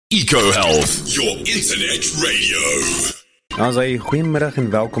EcoHealth, your internet radio. Asai, goeiemiddag en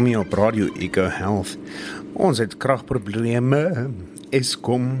welkom hier op Radio EcoHealth. Ons het kragprobleme.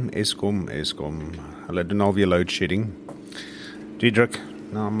 Eskom. Hulle doen alweer load shedding. Diedrich,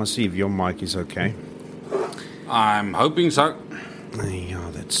 now I must see if your mic is okay. I'm hoping so.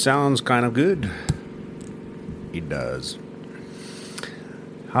 Yeah, that sounds kind of good. It does.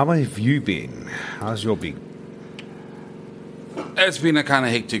 How have you been? How's your week? It's been a kind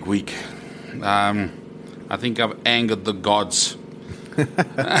of hectic week. I think I've angered the gods.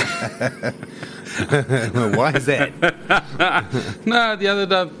 Why is that? No, the other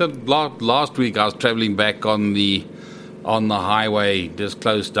day, last week I was traveling back on the highway just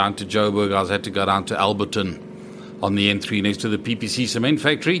close down to Joburg. I had to go down to Alberton on the N3 next to the PPC cement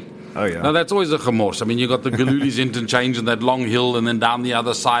factory. Oh, yeah. Now, that's always a gemors. I mean, you got the Galuli's interchange and that long hill and then down the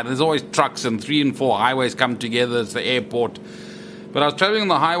other side. And there's always trucks and 3 and 4 highways come together. It's the airport. But I was traveling on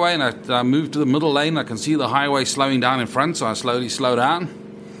the highway and I moved to the middle lane. I can see the highway slowing down in front, so I slowly slow down.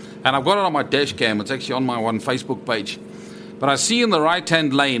 And I've got it on my dash cam. It's actually on my one Facebook page. But I see in the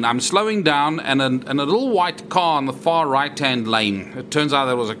right-hand lane, I'm slowing down and a little white car on the far right-hand lane, it turns out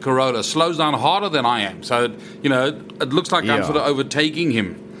that it was a Corolla, slows down harder than I am. So, it looks like I'm sort of overtaking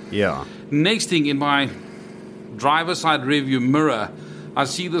him. Yeah. Next thing, in my driver's side rearview mirror, I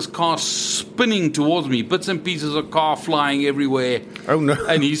see this car spinning towards me, bits and pieces of car flying everywhere. Oh, no.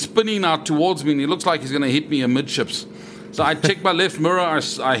 And he's spinning out towards me, and he looks like he's going to hit me amidships. So I check my left mirror,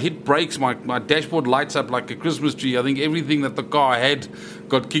 I hit brakes, my dashboard lights up like a Christmas tree. I think everything that the car had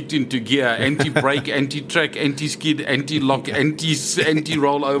got kicked into gear. Anti-brake, anti-track, anti-skid, anti-lock,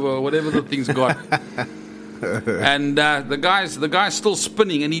 anti-rollover, whatever the thing's got. And the guy's still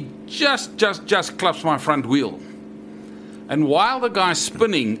spinning, and he just claps my front wheel. And while the guy's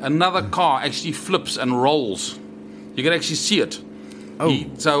spinning, another car actually flips and rolls. You can actually see it. Oh,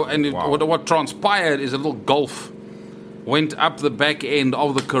 wow. What transpired is a little Golf went up the back end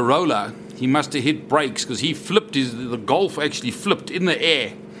of the Corolla. He must have hit brakes because he flipped. The Golf actually flipped in the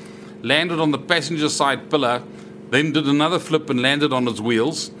air, landed on the passenger side pillar, then did another flip and landed on its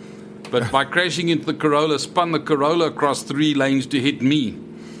wheels. But by crashing into the Corolla, spun the Corolla across 3 lanes to hit me.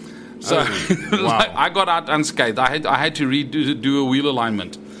 So wow. I got out unscathed. I had to do a wheel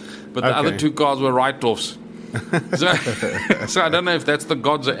alignment. But the other 2 cars were write-offs. So I don't know if that's the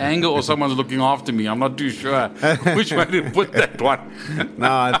gods of anger or someone's looking after me. I'm not too sure which way to put that one. No,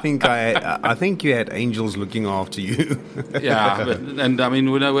 I think you had angels looking after you. Yeah, and I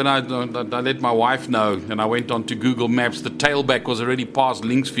mean when I let my wife know, and I went on to Google Maps, the tailback was already past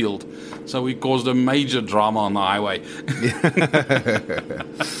Linksfield, so we caused a major drama on the highway.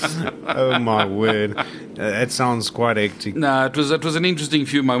 Oh my word, that sounds quite hectic. No, it was an interesting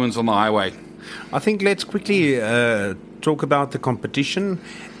few moments on the highway. I think let's quickly talk about the competition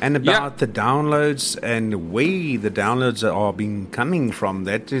and about the downloads and where the downloads are coming from.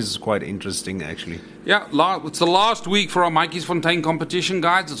 That is quite interesting, actually. Yeah, it's the last week for our Mikey's Fontaine competition,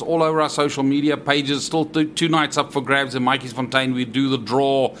 guys. It's all over our social media pages. Still 2 nights up for grabs in Mikey's Fontaine. We do the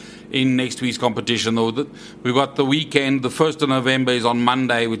draw in next week's competition. We've got the weekend. The 1st of November is on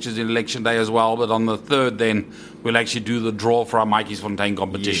Monday, which is election day as well. But on the 3rd, then, we'll actually do the draw for our Mikey's Fontaine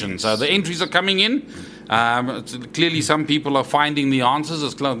competition. Yes. So the entries are coming in. Clearly, some people are finding the answers.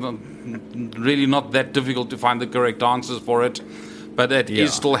 It's really not that difficult to find the correct answers for it. But that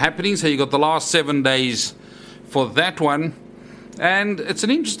is still happening. So you got the last 7 days for that one. And it's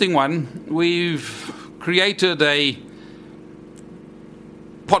an interesting one. We've created a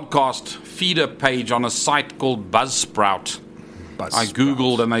podcast feeder page on a site called Buzzsprout. I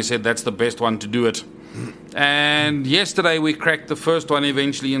Googled and they said that's the best one to do it. And yesterday we cracked the first one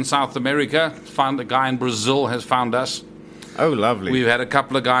eventually in South America. Found a guy in Brazil has found us. Oh, lovely. We've had a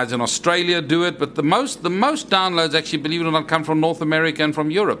couple of guys in Australia do it, but the most downloads actually, believe it or not, come from North America and from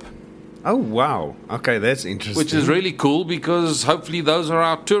Europe. Oh, wow. Okay, that's interesting. Which is really cool because hopefully those are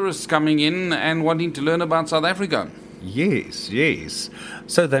our tourists coming in and wanting to learn about South Africa. Yes.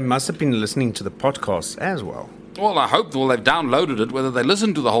 So they must have been listening to the podcast as well. Well, I hope they've downloaded it. Whether they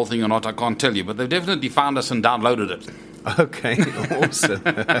listened to the whole thing or not, I can't tell you. But they've definitely found us and downloaded it. Okay, awesome.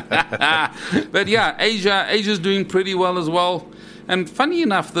 But yeah, Asia's doing pretty well as well. And funny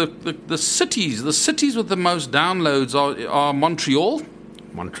enough, the cities with the most downloads are Montreal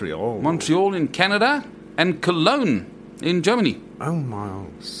in Canada, and Cologne in Germany. Oh my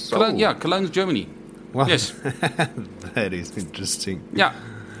soul. Cologne's Germany. Wow. Yes. That is interesting. Yeah.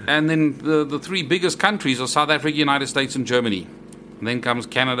 And then the 3 biggest countries are South Africa, United States, and Germany. And then comes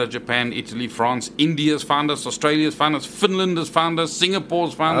Canada, Japan, Italy, France. India's found us. Australia's found us. Finland has found us.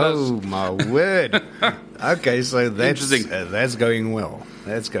 Singapore's found us. Oh, my word. Okay, so that's going well.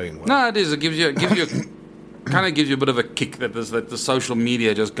 That's going well. No, it is. It gives you kind of gives you a bit of a kick that the social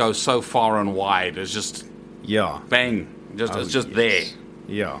media just goes so far and wide. It's just bang, it's just there.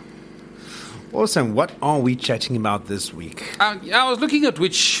 Yeah. Awesome. What are we chatting about this week? I was looking at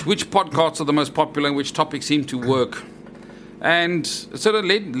which podcasts are the most popular and which topics seem to work, and it sort of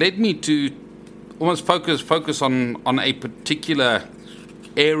led me to almost focus on a particular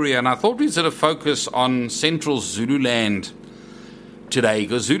area, and I thought we'd sort of focus on central Zululand today,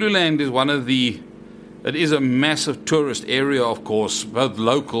 because Zululand is it is a massive tourist area, of course, both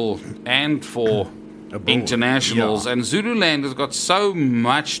local and for internationals, and Zululand has got so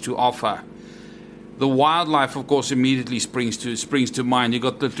much to offer. The wildlife, of course, immediately springs to mind. You've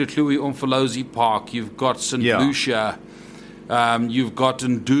got the Tlui Umfolozi Park, you've got St. Lucia, you've got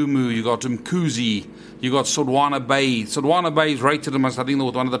Ndumu, you've got Mkuzi, you've got Sodwana Bay. Sodwana Bay is rated as, I think,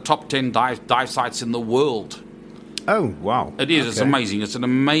 one of the top 10 dive sites in the world. Oh, wow. It is. Okay. It's amazing. It's an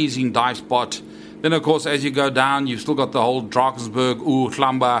amazing dive spot. Then, of course, as you go down, you've still got the whole Drakensberg,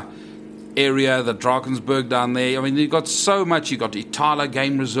 Tlamba area, the Drakensberg down there. I mean, you've got so much. You've got Itala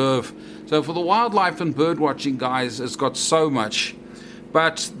Game Reserve. So for the wildlife and bird watching, guys, it's got so much.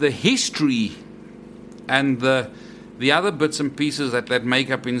 But the history and the other bits and pieces that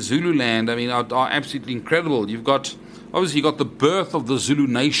make up in Zululand, I mean, are absolutely incredible. You've got the birth of the Zulu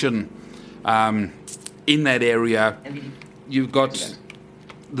nation in that area. You've got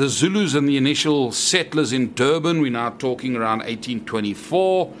the Zulus and the initial settlers in Durban. We're now talking around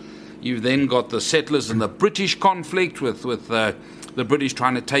 1824. You've then got the settlers in the British conflict with the British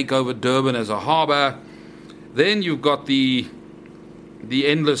trying to take over Durban as a harbour. Then you've got the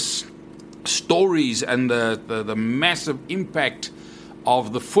endless stories and the massive impact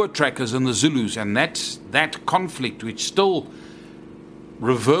of the Voortrekkers and the Zulus, and that conflict which still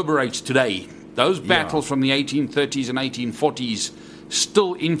reverberates today. Those battles from the 1830s and 1840s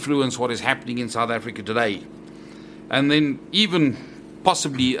still influence what is happening in South Africa today. And then even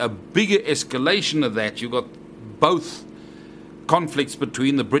possibly a bigger escalation of that, you've got both conflicts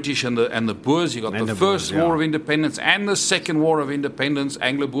between the British and the Boers. You've got the First War of Independence and the Second War of Independence,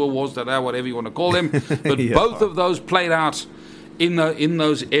 Anglo-Boer Wars, whatever you want to call them. But both of those played out in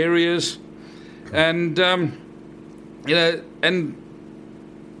those areas. And, and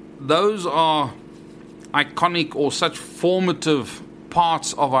those are iconic or such formative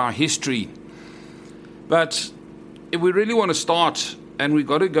parts of our history. But if we really want to start, and we've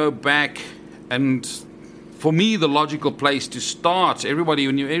got to go back, and for me, the logical place to start, everybody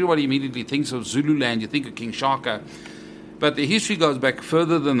immediately thinks of Zululand, you think of King Shaka, but the history goes back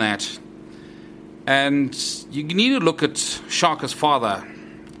further than that. And you need to look at Shaka's father,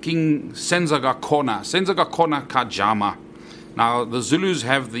 King Senzangakona Kajama. Now, the Zulus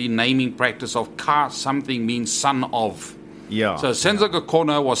have the naming practice of Ka something means son of. Yeah. So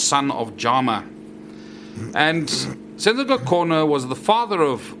Senzangakona was son of Jama. And Senzangakona was the father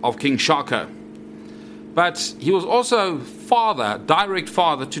of King Shaka. But he was also direct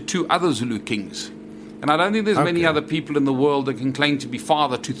father to two other Zulu kings. And I don't think there's many other people in the world that can claim to be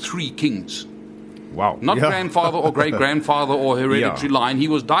father to three kings. Wow. Not grandfather or great-grandfather or hereditary line. He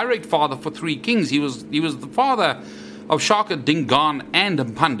was direct father for three kings. He was the father of Shaka, Dingaan, and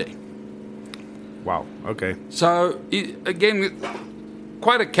Mpande. Wow, okay. So, again,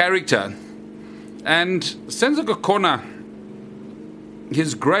 quite a character. And Senzangakona,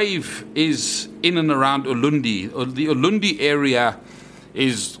 his grave is in and around Ulundi. The Ulundi area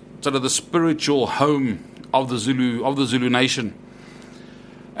is sort of the spiritual home of the Zulu nation.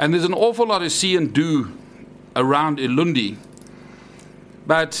 And there's an awful lot to see and do around Ulundi.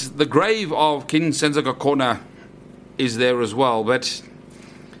 But the grave of King Senzangakona is there as well. But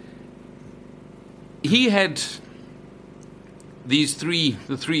he had the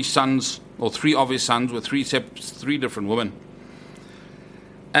three sons, or three of his sons, with three different women.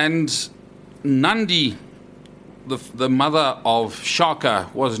 And Nandi, the mother of Shaka,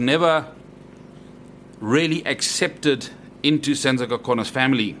 was never really accepted into Senzangakona's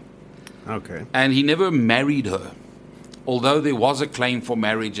family. Okay. And he never married her, although there was a claim for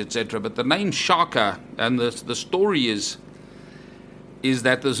marriage, etc. But the name Shaka, and the story is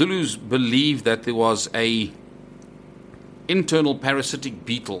that the Zulus believed that there was a internal parasitic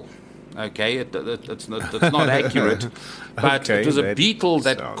beetle. Okay, it's not accurate, but it was a beetle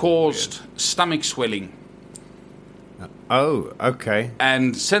that caused stomach swelling. Oh, okay.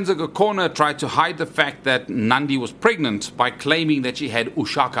 And Senzangakona tried to hide the fact that Nandi was pregnant by claiming that she had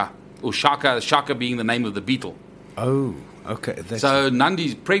Ushaka. Shaka being the name of the beetle. Oh, okay. So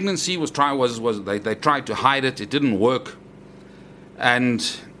Nandi's pregnancy they tried to hide it. It didn't work. And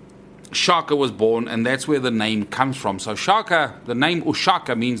Shaka was born, and that's where the name comes from. So Shaka, the name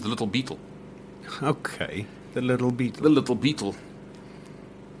Ushaka means the little beetle. Okay, the little beetle. The little beetle.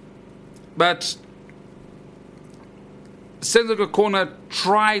 But Senzangakona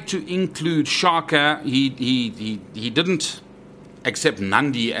tried to include Shaka. He didn't accept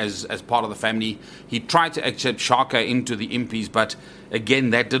Nandi as part of the family. He tried to accept Shaka into the impis, but again,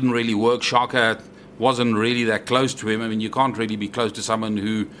 that didn't really work. Shaka wasn't really that close to him. I mean, you can't really be close to someone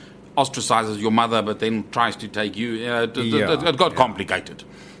who ostracizes your mother but then tries to take you. It got complicated.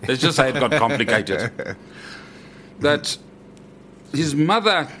 Let's just say it got complicated. That his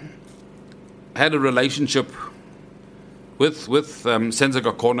mother had a relationship with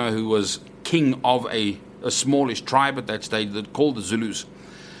Senzangakona, who was king of a smallish tribe at that stage that called the Zulus.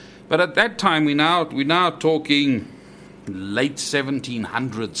 But at that time, we're now talking late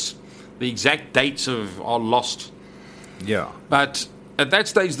 1700s. The exact dates are lost. Yeah. But at that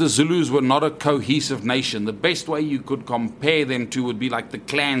stage, the Zulus were not a cohesive nation. The best way you could compare them to would be like the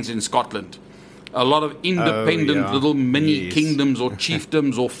clans in Scotland. A lot of independent little mini kingdoms or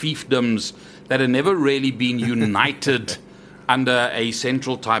chiefdoms or fiefdoms that had never really been united under a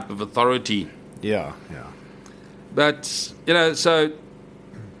central type of authority. Yeah. But, so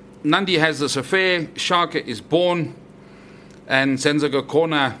Nandi has this affair, Shaka is born, and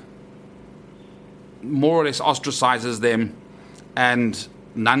Senzangakona more or less ostracizes them, and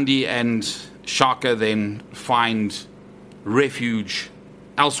Nandi and Shaka then find refuge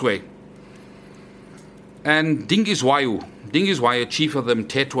elsewhere. And Dingiswayo, chief of the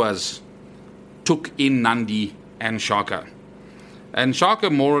Mtetwas, took in Nandi and Shaka. And Shaka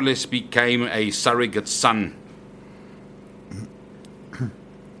more or less became a surrogate son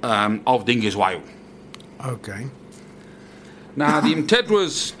of Dingiswayo. Okay. Now, the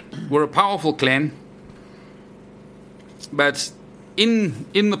Mtetwas were a powerful clan, but in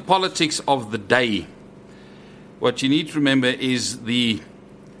the politics of the day, what you need to remember is the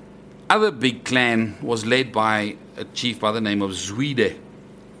other big clan was led by a chief by the name of Zwide.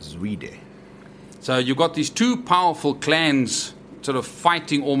 So you've got these two powerful clans sort of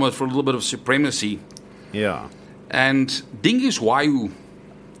fighting almost for a little bit of supremacy. Yeah. And Dingiswayo,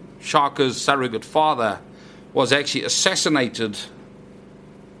 Shaka's surrogate father, was actually assassinated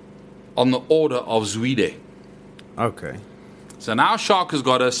on the order of Zwide. Okay. So now Shaka's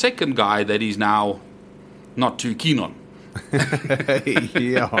got a second guy that he's now not too keen on.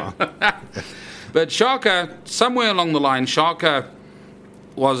 Yeah. But Shaka, somewhere along the line, Shaka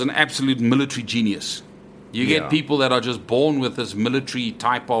was an absolute military genius. You get people that are just born with this military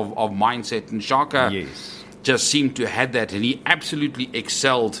type of mindset, and Shaka just seemed to have that, and he absolutely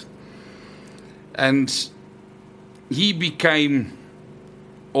excelled. And he became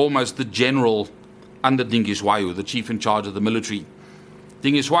almost the general under Dingiswayo, the chief in charge of the military.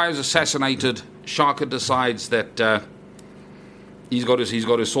 Dingiswayo is assassinated. Shaka decides that he's got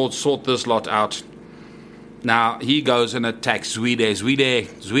to sort this lot out. Now he goes and attacks Zwide.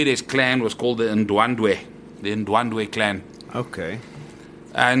 Zwide's clan was called the Ndwandwe clan. Okay.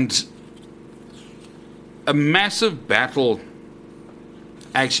 And a massive battle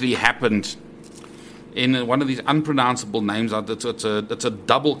actually happened in one of these unpronounceable names. It's a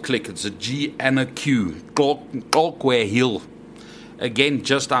double click. It's a G and a Q. Golkwe Hill. Again,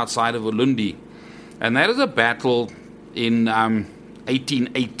 just outside of Ulundi. And that is a battle in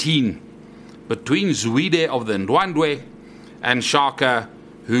 1818 between Zwide of the Ndwandwe and Shaka,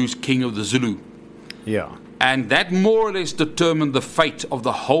 who's king of the Zulu. Yeah. And that more or less determined the fate of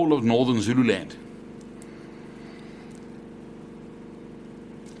the whole of northern Zululand.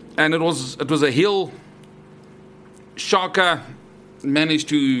 And it was a hill. Shaka managed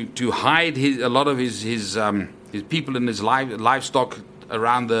to hide a lot of his people and his livestock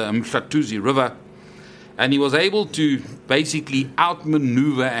around the Mhlatuzi River, and he was able to basically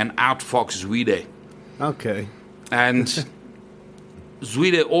outmaneuver and outfox Zwide. Okay. And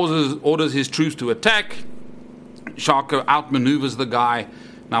Zwide orders his troops to attack. Shaka outmaneuvers the guy.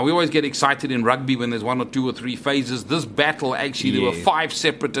 Now, we always get excited in rugby when there's 1 or 2 or 3 phases. This battle, actually, there were 5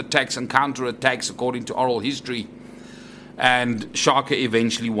 separate attacks and counter-attacks, according to oral history. And Shaka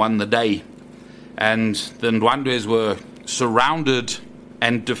eventually won the day. And the Ndwandwes were surrounded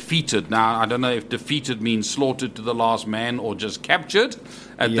and defeated. Now, I don't know if defeated means slaughtered to the last man or just captured.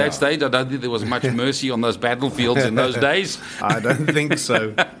 At that stage, I don't think there was much mercy on those battlefields in those days. I don't think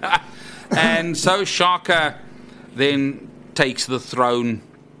so. And so Shaka then takes the throne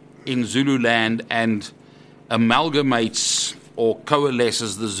in Zululand and amalgamates or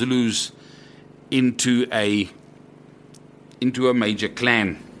coalesces the Zulus into a major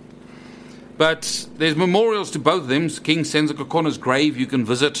clan. But there's memorials to both of them. King Senzangakona's grave you can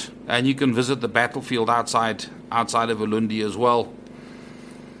visit and you can visit the battlefield outside of Ulundi as well.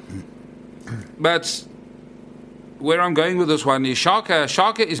 But where I'm going with this one is Shaka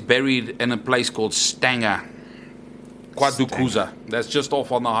is buried in a place called Stanger, KwaDukuza. That's just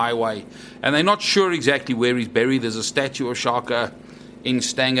off on the highway. And they're not sure exactly where he's buried. There's a statue of Shaka in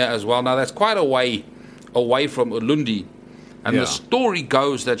Stanger as well. Now, that's quite a way away from Ulundi. And the story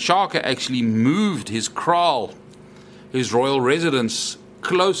goes that Shaka actually moved his kraal, his royal residence,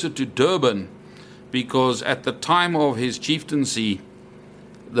 closer to Durban, because at the time of his chieftaincy,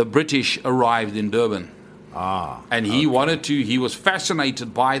 the British arrived in Durban. And he he was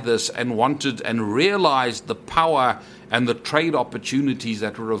fascinated by this and wanted and realized the power and the trade opportunities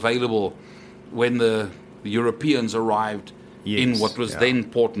that were available when the Europeans arrived in what was then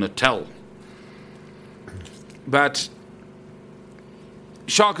Port Natal. But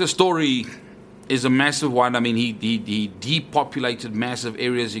Shaka's story is a massive one. I mean, he depopulated massive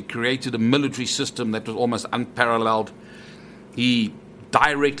areas. He created a military system that was almost unparalleled. He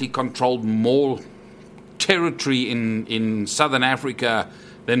directly controlled more territory in southern Africa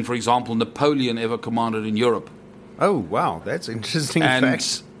than, for example, Napoleon ever commanded in Europe. Oh, wow, that's interesting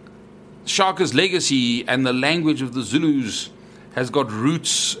fact. Shaka's legacy and the language of the Zulus has got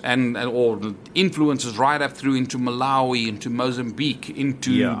roots or influences right up through into Malawi, into Mozambique,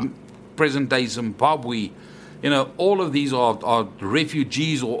 into present-day Zimbabwe. You know, all of these are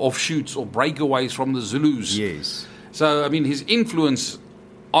refugees or offshoots or breakaways from the Zulus. Yes. So, I mean, his influence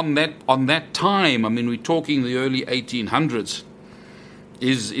on that time, I mean, we're talking the early 1800s,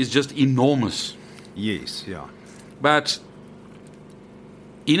 is just enormous. Yes, yeah. But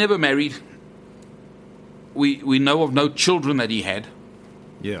he never married. We know of no children that he had.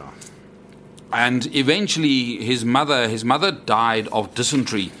 Yeah. And eventually his mother died of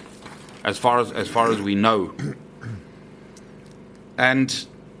dysentery, as far as we know. And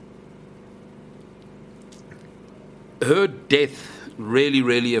her death really,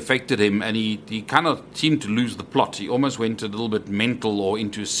 really affected him, and he kind of seemed to lose the plot. He almost went a little bit mental or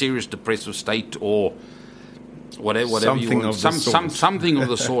into a serious depressive state or whatever something of the sort. Something of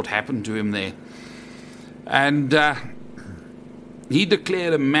the sort happened to him there. And he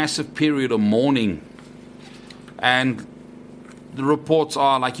declared a massive period of mourning. And the reports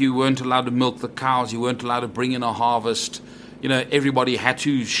are like you weren't allowed to milk the cows, you weren't allowed to bring in a harvest. You know, everybody had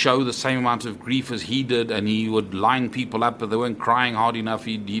to show the same amount of grief as he did, and he would line people up, but they weren't crying hard enough,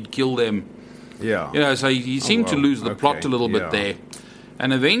 he'd kill them. Yeah. You know, so he seemed to lose the plot a little bit there.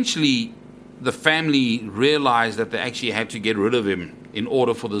 And eventually, the family realized that they actually had to get rid of him in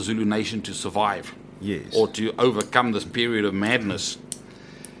order for the Zulu nation to survive. Yes. Or to overcome this period of madness.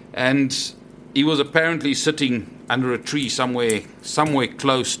 And he was apparently sitting under a tree somewhere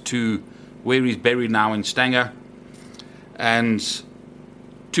close to where he's buried now in Stanger. And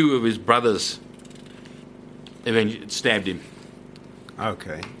two of his brothers eventually stabbed him.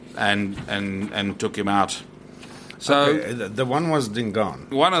 Okay. And took him out. So okay. The one was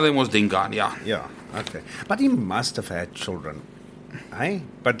Dingaan. One of them was Dingaan, yeah. Yeah, okay. But he must have had children. Hey?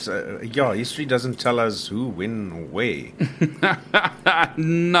 But, history doesn't tell us who, when, or where.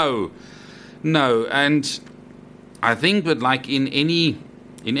 No. And I think that like in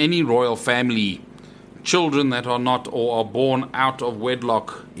any royal family, children that are not or are born out of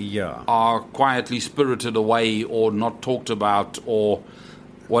wedlock are quietly spirited away or not talked about or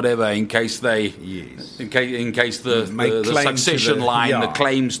whatever in case they in case the succession line, the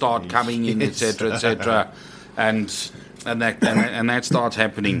claims start coming in, etc. and that starts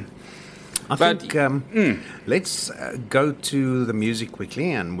happening. I think let's go to the music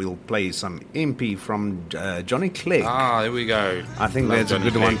quickly and we'll play some MP from Johnny Clegg. Ah, there we go. I think that's Johnny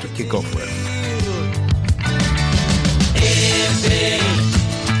a good Clegg. One to kick off with.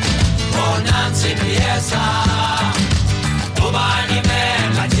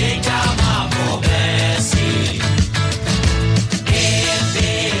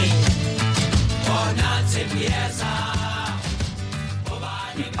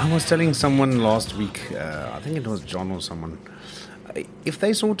 I was telling someone last week, I think it was John or someone, if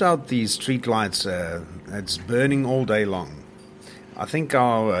they sort out these street lights that's burning all day long, I think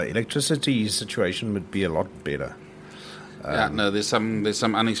our electricity situation would be a lot better. There's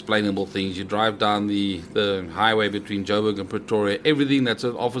some unexplainable things. You drive down the highway between Joburg and Pretoria, everything that's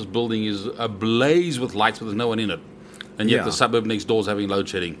an office building is ablaze with lights, but there's no one in it. And yet the suburb next door is having load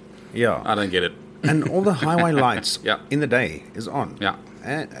shedding. Yeah. I don't get it. And all the highway lights in the day is on. Yeah.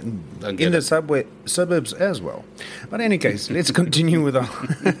 And in the suburbs as well. But in any case, let's continue with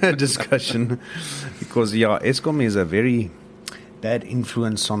our discussion. Because, Eskom is a very bad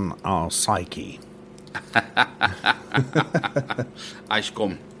influence on our psyche.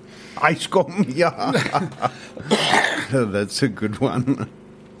 Eskom. Yscom, yeah. That's a good one.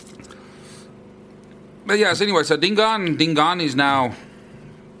 But yeah, so anyway, so Dingaan is now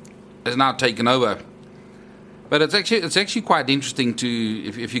taken over. But it's actually quite interesting to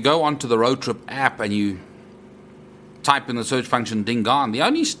if you go onto the Road Trip app and you type in the search function Dingaan, the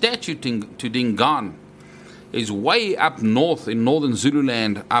only statue to Dingaan is way up north in northern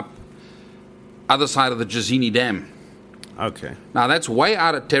Zululand, up other side of the Jazini Dam. Okay. Now that's way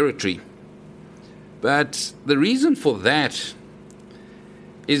out of territory. But the reason for that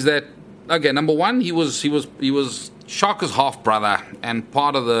is that, okay, number one, he was Shaka's half brother and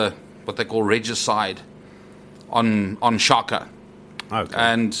part of the what they call regicide on Shaka. Okay.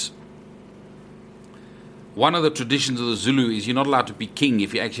 And one of the traditions of the Zulu is you're not allowed to be king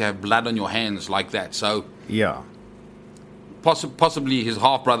if you actually have blood on your hands like that. So yeah. Possibly his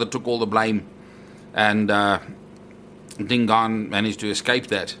half brother took all the blame, and Dingaan managed to escape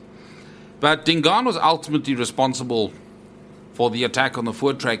that. But Dingaan was ultimately responsible for the attack on the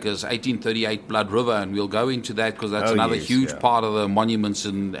Voortrekkers, 1838 Blood River, and we'll go into that because that's another huge part of the monuments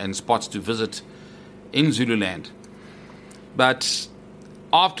and spots to visit in Zululand. But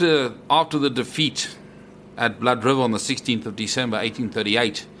after the defeat at Blood River on the 16th of December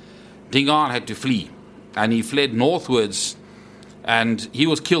 1838, Dingaan had to flee, and he fled northwards, and he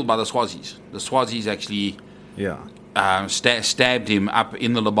was killed by the Swazis. The Swazis actually stabbed him up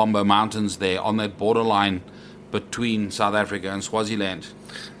in the Lubombo Mountains there on that borderline between South Africa and Swaziland.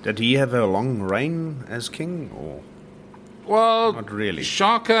 Did he have a long reign as king, or? Well, not really.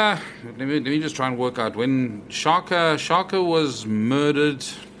 Shaka, let me just try and work out when Shaka was murdered.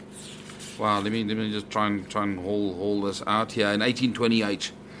 Wow, let me just try and haul this out here in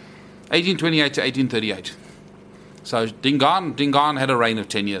 1828 to 1838. So Dingaan had a reign of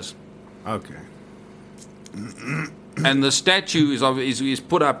 10 years. Okay. And the statue is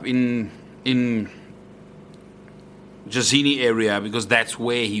put up in Jazini area because that's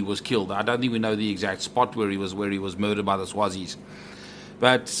where he was killed. I don't think we know the exact spot where he was murdered by the Swazis.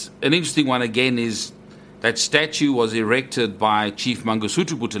 But an interesting one again is that statue was erected by Chief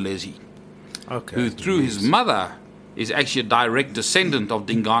Mangosuthu Buthelezi, who through his mother is actually a direct descendant of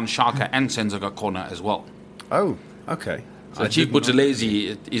Dingaan, Shaka and Senzaka Kona as well. Oh, okay. So Chief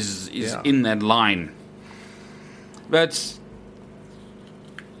Buthelezi is in that line. But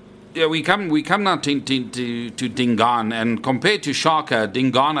yeah, we come now to Dingaan, and compared to Shaka,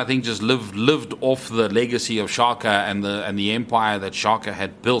 Dingaan I think just lived off the legacy of Shaka and the empire that Shaka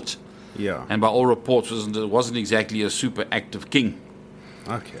had built. Yeah. And by all reports wasn't exactly a super active king.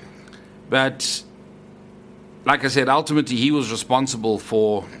 Okay. But like I said, ultimately he was responsible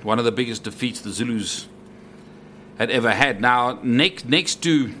for one of the biggest defeats the Zulus had ever had. Now next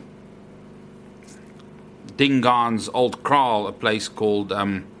to Dingaan's old kraal, a place called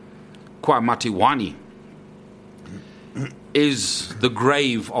KwaMatiwani, is the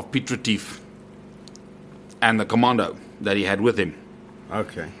grave of Piet Retief and the commando that he had with him.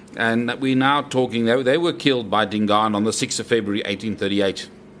 Okay. And we're now talking, they were killed by Dingaan on the 6th of February 1838.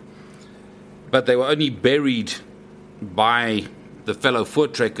 But they were only buried by the fellow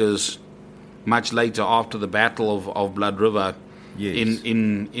Voortrekkers much later after the Battle of Blood River. Yes.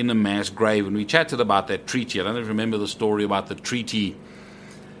 In a mass grave. And we chatted about that treaty. I don't know if you remember the story about the treaty.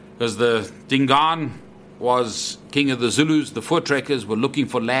 Because the Dingaan was king of the Zulus. The Voortrekkers were looking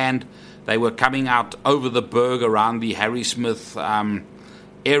for land. They were coming out over the berg around the Harrismith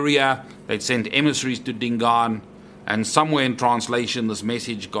area. They'd sent emissaries to Dingaan. And somewhere in translation, this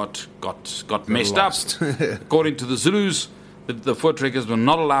message got messed up. According to the Zulus, the Voortrekkers were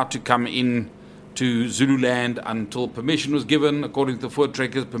not allowed to come in to Zululand until permission was given. According to the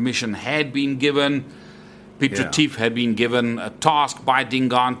Voortrekkers, permission had been given. Piet Retief had been given a task by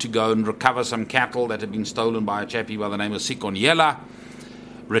Dingaan to go and recover some cattle that had been stolen by a chappie by the name of Sikonyela.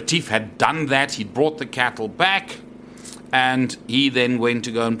 Retief had done that. He brought the cattle back, and he then went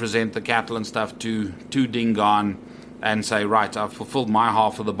to go and present the cattle and stuff to Dingaan and say, right, I've fulfilled my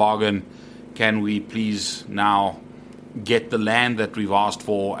half of the bargain. Can we please now get the land that we've asked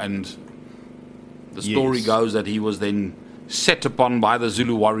for? And the story goes that he was then set upon by the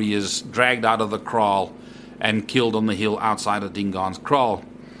Zulu warriors, dragged out of the kraal, and killed on the hill outside of Dingaan's kraal.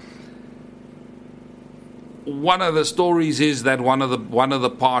 One of the stories is that one of the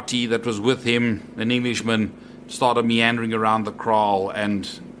party that was with him, an Englishman, started meandering around the kraal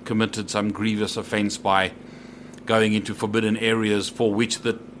and committed some grievous offence by going into forbidden areas for which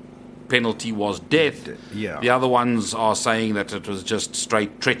the penalty was death. Yeah. The other ones are saying that it was just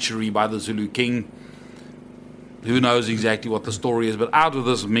straight treachery by the Zulu king. Who knows exactly what the story is, but out of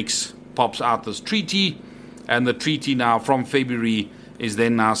this mix pops out this treaty, and the treaty now from February is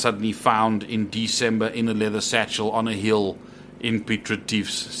then now suddenly found in December in a leather satchel on a hill in Piet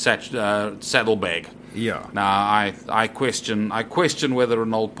Retief's saddlebag. Yeah. Now, I question whether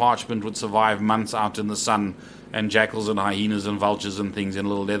an old parchment would survive months out in the sun and jackals and hyenas and vultures and things in a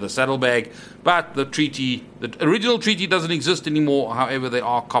little leather saddlebag. But the original treaty doesn't exist anymore. However, there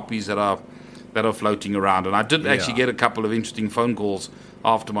are copies that are floating around. And I did actually get a couple of interesting phone calls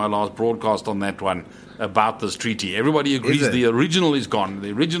after my last broadcast on that one about this treaty. Everybody agrees the original is gone.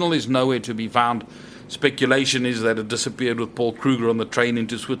 The original is nowhere to be found. Speculation is that it disappeared with Paul Kruger on the train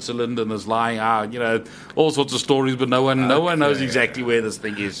into Switzerland and is lying out, all sorts of stories, but no one knows exactly where this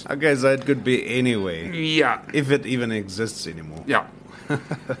thing is. Okay, so it could be anywhere. Yeah. If it even exists anymore. Yeah.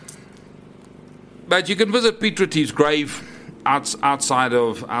 But you can visit Piet Retief's grave outside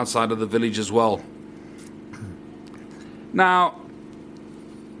of the village as well. Now,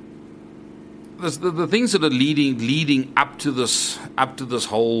 the things that are leading up to this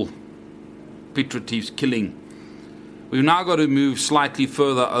whole Piet Retief's killing, we've now got to move slightly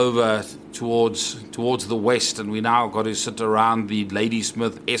further over towards the west, and we now got to sit around the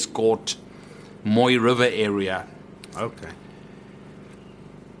Ladysmith, Escort, Moy River area. Okay.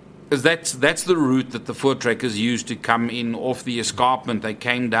 Because that's the route that the voortrekkers used to come in off the escarpment. They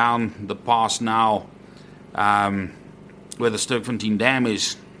came down the pass now, where the Sterkfontein Dam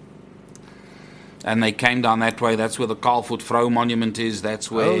is. And they came down that way. That's where the Carlfoot Vrou monument is. That's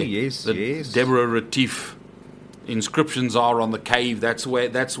where Deborah Retief inscriptions are on the cave. That's where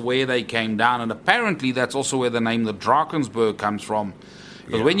they came down. And apparently that's also where the name the Drakensberg comes from.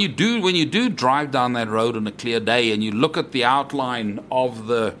 Because when you do drive down that road on a clear day and you look at the outline of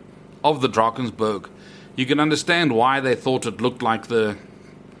the Drakensberg, you can understand why they thought it looked like the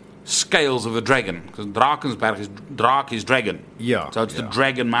scales of a dragon. Because Drakensberg is dragon. Yeah. So it's the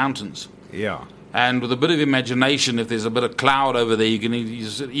Dragon Mountains. Yeah. And with a bit of imagination, if there's a bit of cloud over there, you can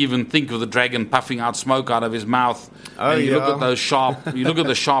even think of the dragon puffing out smoke out of his mouth. Look at those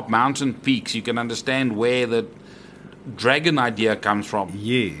the sharp mountain peaks, you can understand where the dragon idea comes from.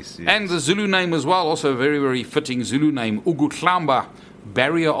 Yes. And the Zulu name as well, also a very, very fitting Zulu name, Ugutlamba,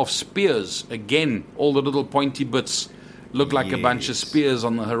 barrier of spears. Again, all the little pointy bits look like a bunch of spears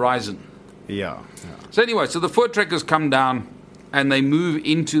on the horizon. Yeah. So anyway, the voortrekkers come down and they move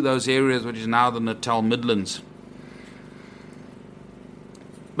into those areas, which is now the Natal Midlands.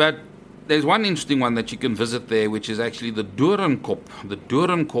 But there's one interesting one that you can visit there, which is actually the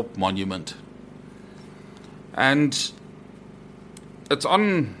Doornkop Monument. And it's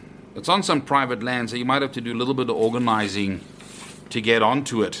on some private land, so you might have to do a little bit of organizing to get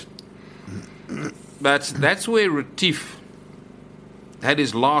onto it. But that's where Retief had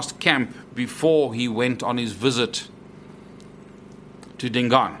his last camp before he went on his visit to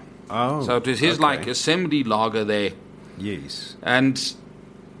Dingaan. Oh, so it was his assembly lager there. Yes. And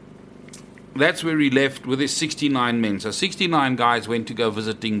that's where he left with his 69 men. So 69 guys went to go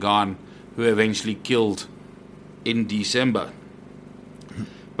visit Dingaan, who eventually killed in December.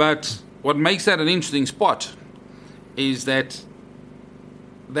 But what makes that an interesting spot is that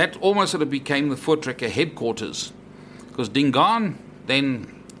almost sort of became the voortrekker headquarters, because Dingaan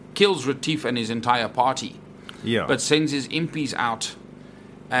then kills Retief and his entire party, but sends his impies out.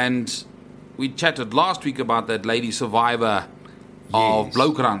 And we chatted last week about that lady survivor of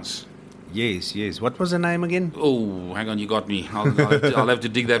Blaukrans. Yes. What was her name again? Oh, hang on, you got me. I'll have to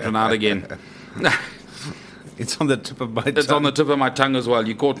dig that one out again. It's on the tip of my tongue. It's on the tip of my tongue as well.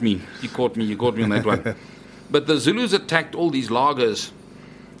 You caught me on that one. But the Zulus attacked all these lagers,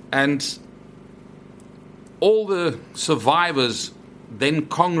 and all the survivors then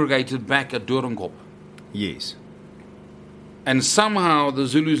congregated back at Doornkop. Yes. And somehow the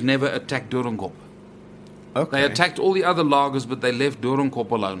Zulus never attacked Doornkop. Okay. They attacked all the other lagers, but they left Doornkop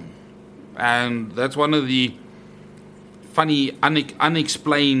alone. And that's one of the funny,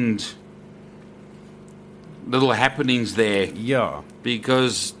 unexplained little happenings there. Yeah.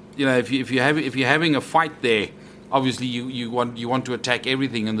 Because if you're having a fight there, obviously you want to attack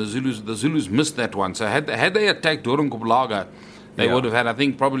everything, and the Zulus missed that one. So had they attacked Doornkop lager, they would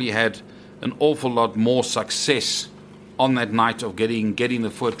have probably had an awful lot more success on that night of getting the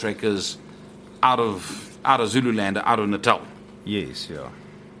voortrekkers out of Zululand, out of Natal. Yes, yeah.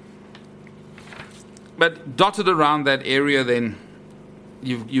 But dotted around that area, then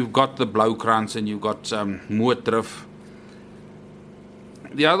you've got the Blaukrans and you've got Moordrif.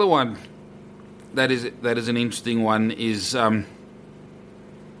 The other one that is an interesting one is the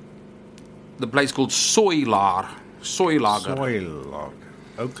place called Soilager.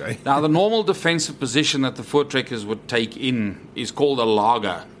 Okay. Now, the normal defensive position that the voortrekkers would take in is called a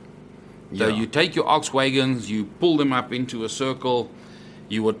lager. So you take your ox wagons, you pull them up into a circle,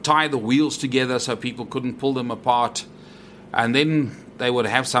 You would tie the wheels together so people couldn't pull them apart. And then they would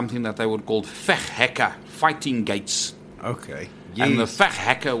have something that they would call veghekke, fighting gates. Okay. And the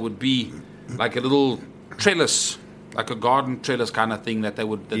veghekke would be like a little trellis, like a garden trellis kind of thing that they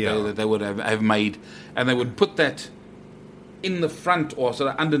would have made. And they would put that in the front or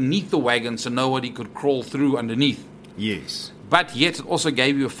sort of underneath the wagon so nobody could crawl through underneath. Yes. But yet it also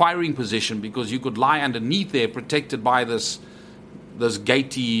gave you a firing position because you could lie underneath there protected by this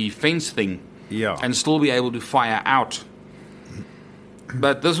gatey fence thing and still be able to fire out.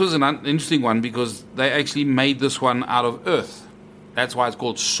 But this was an interesting one because they actually made this one out of earth. That's why it's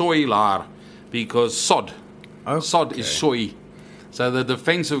called soilaar, because sod. Okay. Sod is soy. So the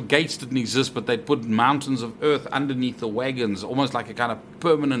defensive gates didn't exist, but they put mountains of earth underneath the wagons, almost like a kind of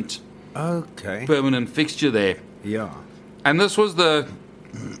permanent fixture there. Yeah. And this was the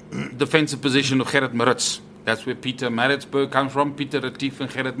defensive position of Gerrit Maritz. That's where Peter Maritzburg comes from. Peter Retief and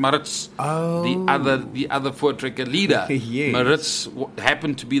Gerrit Maritz. Oh. The other voortrekker leader. Yes. Maritz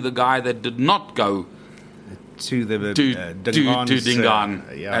happened to be the guy that did not go to Dingaan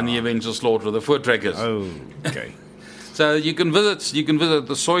and the eventual slaughter of the voortrekkers. Oh, okay. So you can visit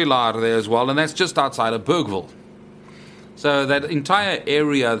the soilaar there as well, and that's just outside of Bergville. So that entire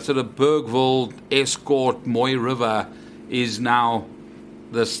area, sort of Bergville, Escort, Mooi River, is now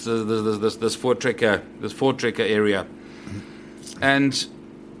this voortrekker area, and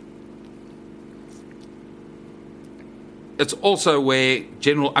it's also where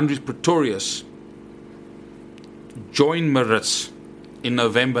General Andries Pretorius joined Maritz in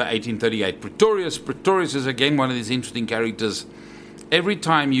November 1838. Pretorius is again one of these interesting characters. Every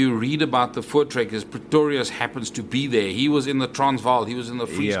time you read about the voortrekkers, Pretorius happens to be there. He was in the Transvaal, he was in the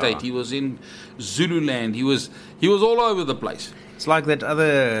Free State, he was in Zululand, he was all over the place. It's like that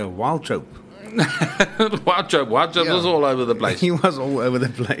other Wildtrope. Wildtrope was all over the place. He was all over the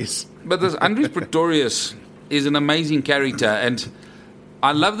place. But this Andries Pretorius is an amazing character, and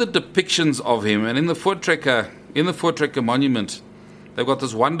I love the depictions of him. And in the Voortrekker Monument, they've got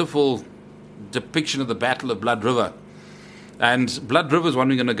this wonderful depiction of the Battle of Blood River. And Blood River is one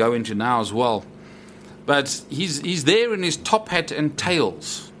we're going to go into now as well. But he's there in his top hat and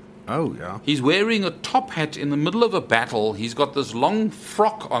tails. Oh, yeah. He's wearing a top hat in the middle of a battle. He's got this long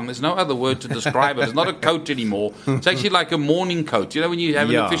frock on. There's no other word to describe it. It's not a coat anymore. It's actually like a mourning coat. You know when you have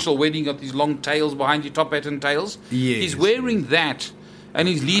an official wedding, you've got these long tails behind your top hat and tails? Yes. He's wearing that, and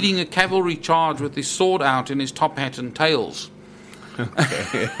he's leading a cavalry charge with his sword out in his top hat and tails.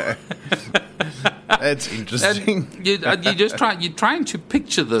 Okay. That's interesting. And you're trying to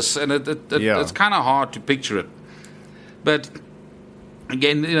picture this, and it's kind of hard to picture it. But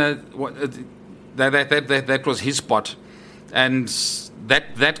again, you know, that was his spot, and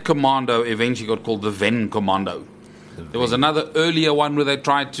that commando eventually got called the Ven Commando. There was another earlier one where they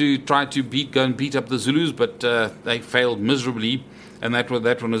tried to go and beat up the Zulus, but they failed miserably, and that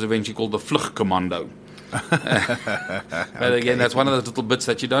one was eventually called the Vlug Commando. But again, that's one of those little bits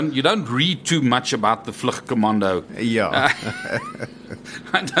that you don't read too much about the Vlug Commando. Yeah.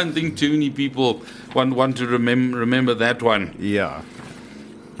 I don't think too many people want to remember that one. Yeah.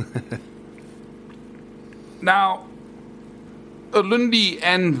 Now, Ulundi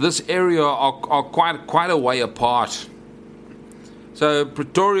and this area are quite a way apart. So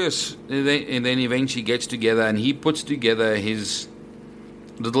Pretorius and then eventually gets together, and he puts together his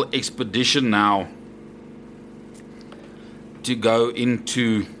little expedition now to go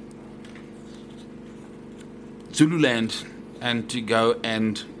into Zululand and to go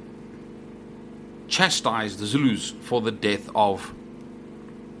and chastise the Zulus for the death of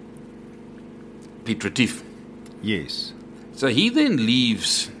Piet Retief. Yes. So he then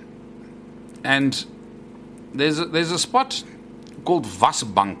leaves, and there's a spot called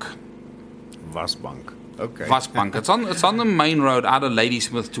Wasbank. Wasbank. Okay. Wasbank. It's on the main road out of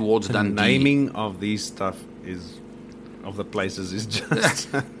Ladysmith towards Dundee. The naming of these stuff of the places is just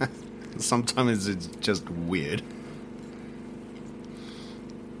sometimes it's just weird.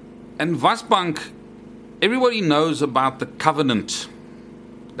 And Wasbank, everybody knows about the covenant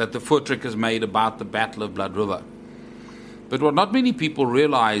that the Voortrekkers made about the Battle of Blood River. But what not many people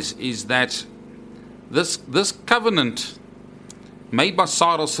realize is that this covenant made by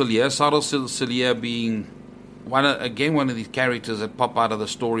Sarel Cilliers being one of these characters that pop out of the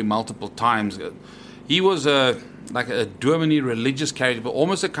story multiple times. He was like a Dominee religious character, but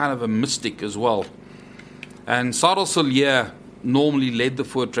almost a kind of a mystic as well. And Sarel Cilliers normally led the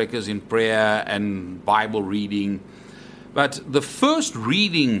Voortrekkers in prayer and Bible reading. But the first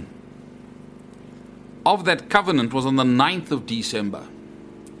reading of that covenant was on the 9th of December.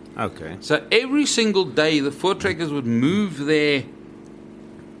 Okay. So every single day the Voortrekkers would move their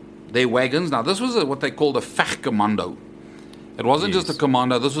their wagons. Now, this was what they called a vechtcommando. It wasn't just a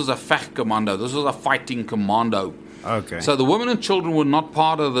commando. This was a vechtcommando. This was a fighting commando. Okay. So the women and children were not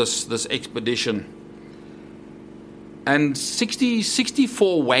part of this expedition. And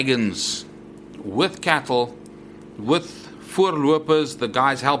 64 wagons with cattle, with voorlopers, the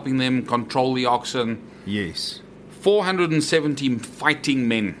guys helping them control the oxen. Yes. 470 fighting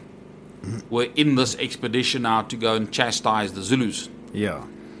men were in this expedition now to go and chastise the Zulus. Yeah.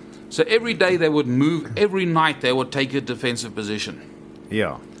 So every day they would move, every night they would take a defensive position.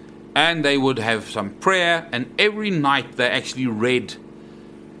 Yeah. And they would have some prayer, and every night they actually read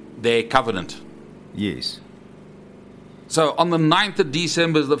their covenant. Yes. So on the 9th of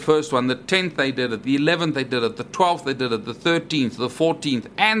December is the first one, the 10th they did it, the 11th they did it, the 12th they did it, the 13th, the 14th,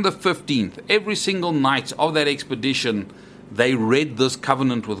 and the 15th. Every single night of that expedition, they read this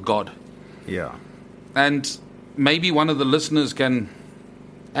covenant with God. Yeah. And maybe one of the listeners can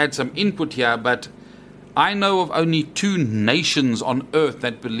add some input here, but I know of only 2 nations on earth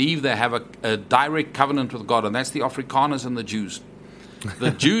that believe they have a direct covenant with God, and that's the Afrikaners and the Jews.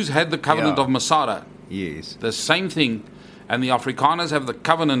 The Jews had the covenant of Masada. Yes. The same thing. And the Afrikaners have the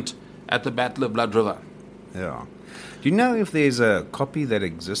covenant at the Battle of Blood River. Yeah. Do you know if there's a copy that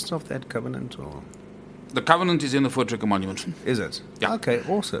exists of that covenant, or The covenant is in the Voortrekker Monument. is it? Yeah. Okay,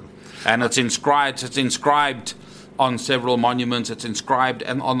 awesome. And it's inscribed. It's inscribed on several monuments. It's inscribed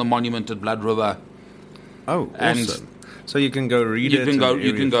and on the monument at Blood River. Oh, And awesome. So you can go read You it. can go. and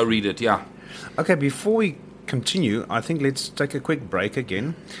You can go read it. Yeah. Okay, before we continue, I think let's take a quick break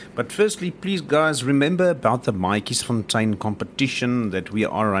again. But firstly, please, guys, remember about the Maatjiesfontein competition that we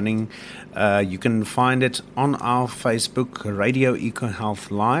are running. You can find it on our Facebook, Radio Eco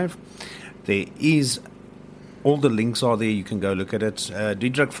Health Live. There is, all the links are there. You can go look at it.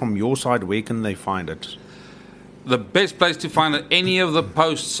 Diedrich, from your side, where can they find it? The best place to find it, any of the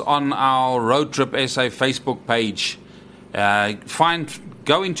posts on our Road Trip SA Facebook page.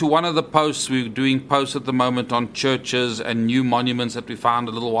 Go into one of the posts. We're doing posts at the moment on churches and new monuments that we found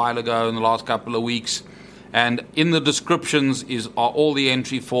a little while ago in the last couple of weeks. And in the descriptions are all the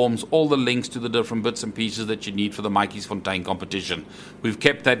entry forms, all the links to the different bits and pieces that you need for the Maatjiesfontein competition. We've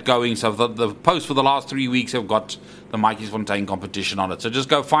kept that going, so the posts for the last 3 weeks have got the Maatjiesfontein competition on it. So just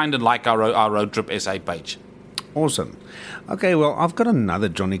go find and like our Road Trip SA page. Awesome. Okay, well, I've got another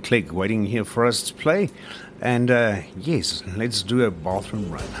Johnny Clegg waiting here for us to play. And yes, let's do a bathroom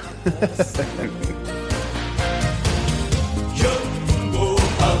run.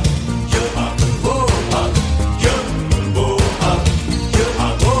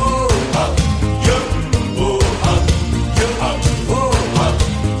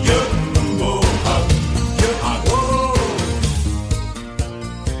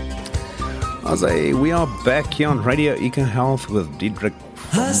 We are back here on Radio Eco Health with Diedrich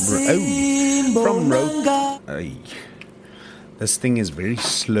from Road. This thing is very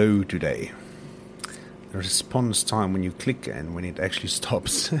slow today. The response time when you click and when it actually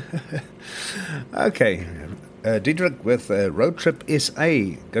stops. Okay, Diedrich with Road Trip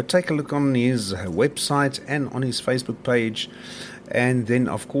SA. Go take a look on his website and on his Facebook page. And then,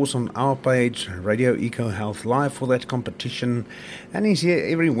 of course, on our page, Radio Eco Health Live for that competition. And he's here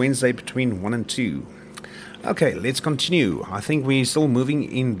every Wednesday between 1 and 2. Okay, let's continue. I think we're still moving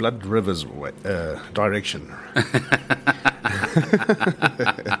in Blood River's direction.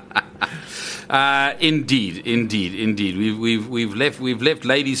 Indeed. We've left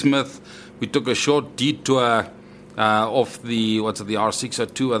Ladysmith. We took a short detour off the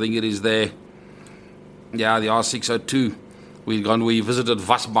R602. I think it is there. Yeah, the R602. We visited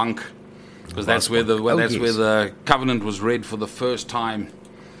Wasbank because that's where the covenant was read for the first time.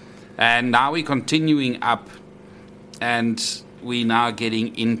 And now we're continuing up, and we're now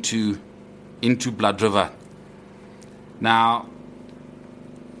getting into Blood River. Now,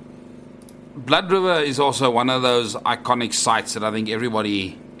 Blood River is also one of those iconic sites that I think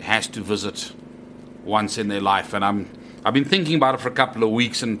everybody has to visit once in their life. And I've been thinking about it for a couple of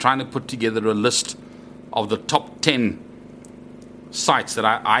weeks and trying to put together a list of the top 10 sites that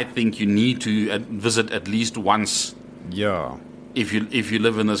I think you need to visit at least once. Yeah. If you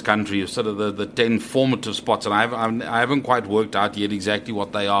live in this country, sort of the 10 formative spots, and I haven't quite worked out yet exactly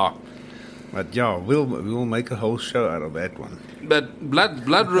what they are. But yeah, we'll make a whole show out of that one. But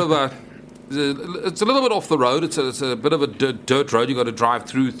Blood River, it's a little bit off the road. It's a bit of a dirt road. You got to drive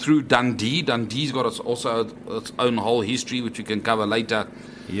through Dundee. Dundee's got also its own whole history, which we can cover later.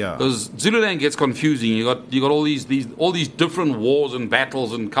 Yeah. Because Zululand gets confusing. You got all these different wars and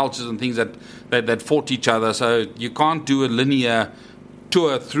battles and cultures and things that fought each other. So you can't do a linear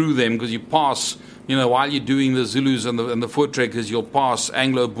tour through them because you pass while you're doing the Zulus and the Voortrekkers, you'll pass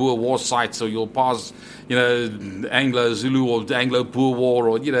Anglo-Boer war sites, or you'll pass, Anglo-Zulu or Anglo-Boer war,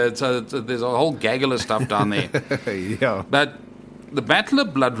 or, so there's a whole gaggle of stuff down there. Yeah. But the Battle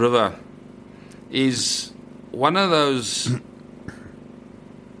of Blood River is one of those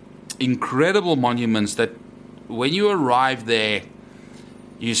incredible monuments that when you arrive there,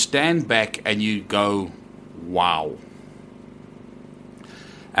 you stand back and you go, wow.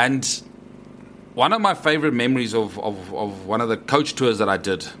 And one of my favorite memories of one of the coach tours that I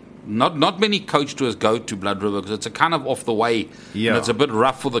did, not many coach tours go to Blood River because it's a kind of off the way. Yeah. And it's a bit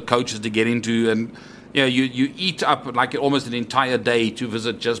rough for the coaches to get into. And you eat up like almost an entire day to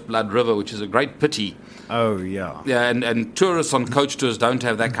visit just Blood River, which is a great pity. Oh, yeah. Yeah, and tourists on coach tours don't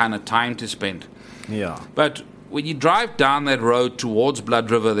have that kind of time to spend. Yeah. But when you drive down that road towards Blood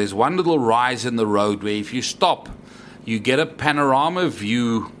River, there's one little rise in the road where if you stop, you get a panorama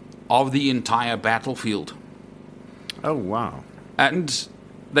view of the entire battlefield. Oh, wow. And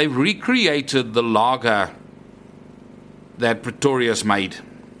they've recreated the lager that Pretorius made.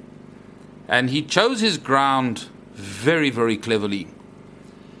 And he chose his ground very, very cleverly.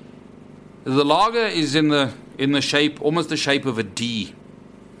 The lager is in the shape, almost the shape of a D.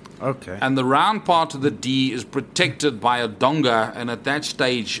 Okay. And the round part of the D is protected by a donga, and at that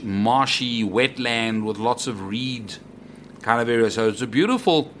stage, marshy, wetland with lots of reed kind of area. So it's a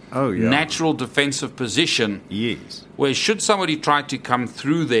beautiful, natural defensive position. Yes. Where should somebody try to come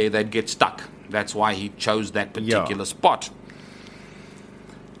through there, they'd get stuck. That's why he chose that particular spot.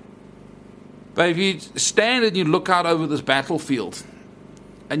 But if you stand and you look out over this battlefield,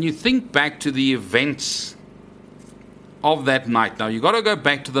 and you think back to the events of that night. Now, you've got to go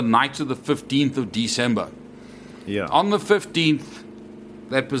back to the night of the 15th of December. Yeah. On the 15th,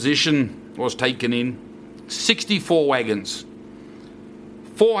 that position was taken in. 64 wagons,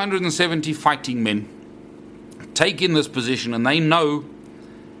 470 fighting men take in this position, and they know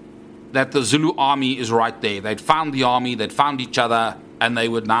that the Zulu army is right there. They'd found the army, they'd found each other, and they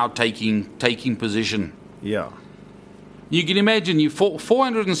were now taking position. Yeah. You can imagine you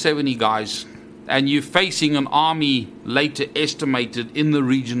 470 guys, and you're facing an army later estimated in the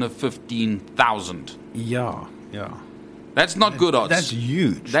region of 15,000. Yeah. Yeah. That's not good odds. That's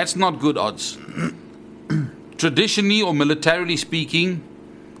huge. That's not good odds. Traditionally or militarily speaking,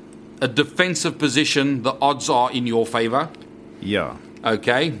 a defensive position, the odds are in your favor. Yeah.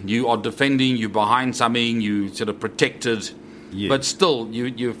 Okay, you are defending, you're behind something, you sort of protected. Yes. But still,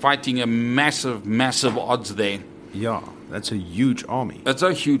 you're fighting a massive, massive odds there. Yeah, that's a huge army. It's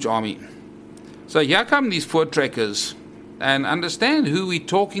a huge army. So here come these Voortrekkers, and understand who we're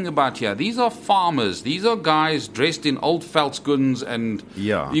talking about here. These are farmers. These are guys dressed in old veldschoens, and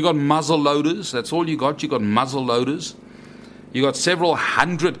you got muzzle loaders. That's all you got. You got muzzle loaders. You got several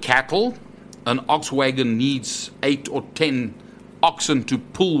hundred cattle. An ox wagon needs 8 or 10 oxen to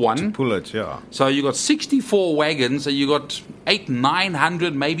pull one. To pull it, yeah. So you got 64 wagons, and you got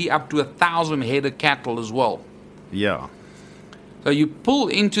 800-900, maybe up to 1,000 head of cattle as well. Yeah. So you pull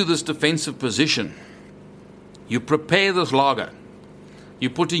into this defensive position. You prepare this lager.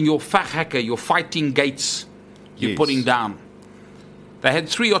 You're putting your vaghekke, your fighting gates, you're putting down. They had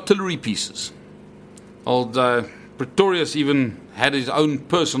 3 artillery pieces. Old Pretorius even had his own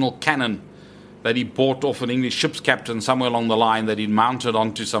personal cannon that he bought off an English ship's captain somewhere along the line that he'd mounted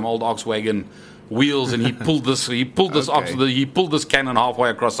onto some old ox wagon wheels, and he pulled this cannon halfway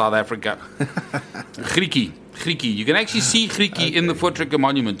across South Africa. Grieke. You can actually see Grieke in the Voortrekker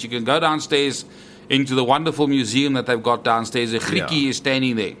Monument. You can go downstairs into the wonderful museum that they've got downstairs. Grieke is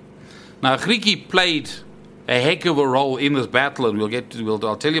standing there. Now, Grieke played a heck of a role in this battle, and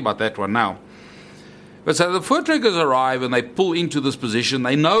I'll tell you about that one now. But so the Voortrekkers arrive and they pull into this position.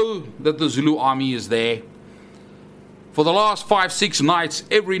 They know that the Zulu army is there. For the last 5-6 nights,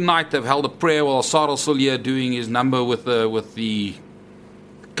 every night they've held a prayer while Sarel Sillier doing his number with the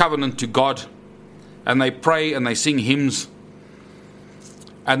covenant to God. And they pray and they sing hymns.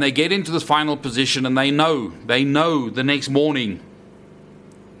 And they get into this final position, and they know the next morning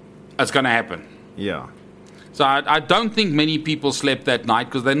it's going to happen. Yeah. So I don't think many people slept that night,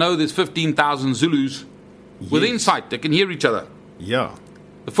 because they know there's 15,000 Zulus within sight. They can hear each other. Yeah.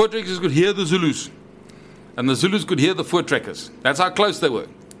 The Voortrekkers could hear the Zulus, and the Zulus could hear the Voortrekkers. That's how close they were.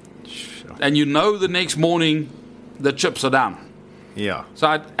 Sure. And the next morning the chips are down. Yeah.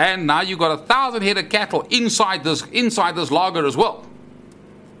 So and now you've got 1,000 head of cattle inside this lager as well.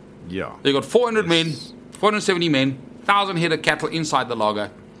 Yeah. They've got 400 men, 470 men, 1,000 head of cattle inside the lager.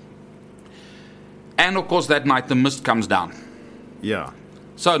 And of course that night the mist comes down. Yeah.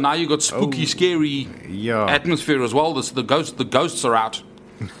 So now you've got spooky, scary atmosphere as well. The ghosts are out.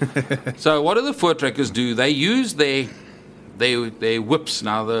 So what do the Voortrekkers do? They use their whips.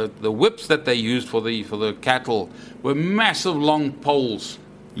 Now the whips that they used for the cattle were massive long poles.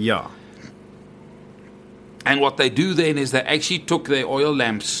 Yeah. And what they do then is they actually took their oil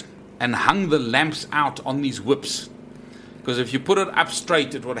lamps and hung the lamps out on these whips. Because if you put it up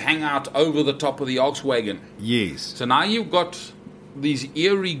straight, it would hang out over the top of the ox wagon. Yes. So now you've got these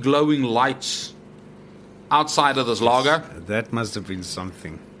eerie glowing lights outside of this lager. That must have been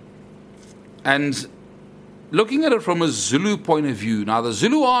something. And looking at it from a Zulu point of view, now the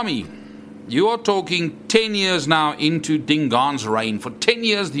Zulu army, you are talking 10 years now into Dingaan's reign. For 10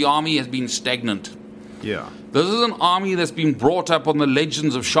 years, the army has been stagnant. Yeah. This is an army that's been brought up on the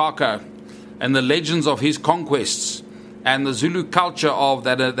legends of Shaka and the legends of his conquests and the Zulu culture of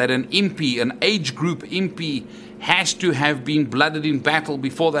that an impi, an age group impi, has to have been blooded in battle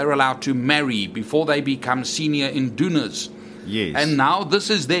before they're allowed to marry, before they become senior indunas. Yes. And now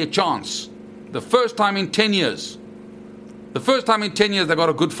this is their chance. The first time in 10 years. The first time in 10 years they've got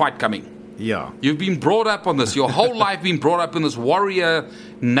a good fight coming. Yeah. You've been brought up on this. Your whole life been brought up in this warrior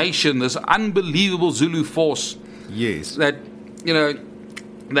nation, this unbelievable Zulu force. Yes. That,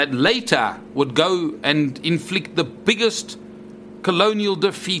 that later would go and inflict the biggest colonial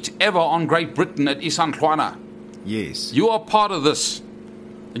defeat ever on Great Britain at Isandlwana. Yes. You are part of this.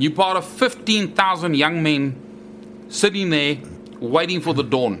 And you're part of 15,000 young men sitting there waiting for the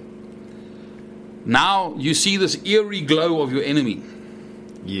dawn. Now you see this eerie glow of your enemy.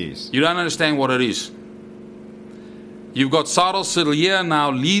 Yes. You don't understand what it is. You've got Sarel Sillier now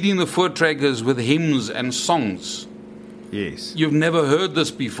leading the Voortrekkers with hymns and songs. Yes. You've never heard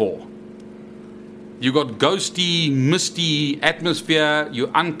this before. You've got ghosty, misty atmosphere.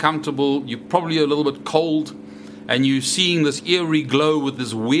 You're uncomfortable. You're probably a little bit cold. And you're seeing this eerie glow with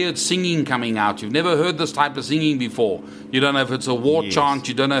this weird singing coming out. You've never heard this type of singing before. You don't know if it's a war chant.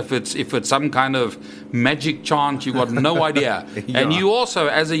 You don't know if it's some kind of magic chant. You've got no idea. Yeah. And you also,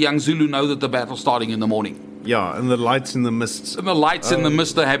 as a young Zulu, know that the battle's starting in the morning. Yeah, and the lights in the mists. And the lights in the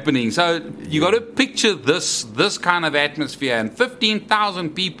mist are happening. So you got to picture this kind of atmosphere. And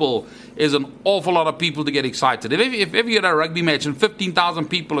 15,000 people is an awful lot of people to get excited. If you're at a rugby match and 15,000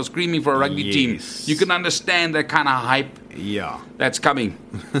 people are screaming for a rugby team, you can understand that kind of hype that's coming.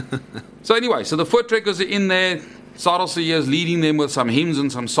 So anyway, so the Voortrekkers are in there. Sarel Sillier is leading them with some hymns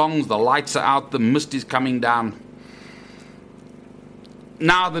and some songs. The lights are out. The mist is coming down.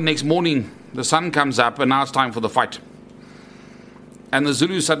 Now the next morning, the sun comes up and now it's time for the fight. And the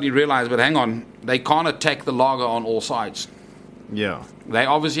Zulus suddenly realize, but hang on, they can't attack the lager on all sides. Yeah. They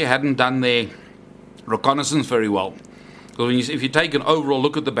obviously hadn't done their reconnaissance very well. Because if you take an overall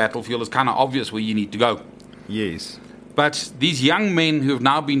look at the battlefield, it's kind of obvious where you need to go. Yes. But these young men who have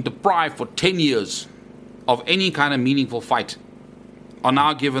now been deprived for 10 years of any kind of meaningful fight are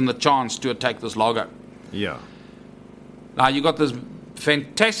now given the chance to attack this lager. Yeah. Now you got this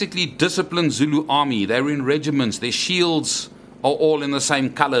fantastically disciplined Zulu army. They're in regiments. Their shields are all in the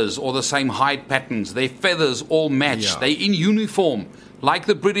same colors or the same hide patterns. Their feathers all match. Yeah. They're in uniform. Like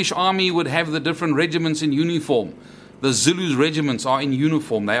the British Army would have the different regiments in uniform. The Zulu's regiments are in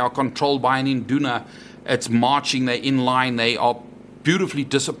uniform. They are controlled by an Induna. It's marching. They're in line. They are beautifully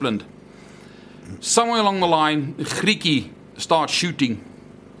disciplined. Somewhere along the line, Grieke starts shooting.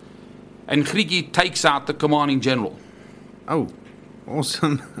 And Grieke takes out the commanding general. Oh,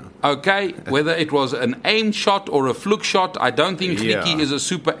 awesome. Okay, whether it was an aimed shot or a fluke shot, I don't think Grieke is a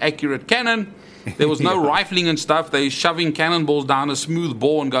super accurate cannon. There was no rifling and stuff. They're shoving cannonballs down a smooth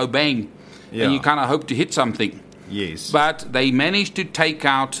bore and go bang. Yeah. And you kind of hope to hit something. Yes. But they managed to take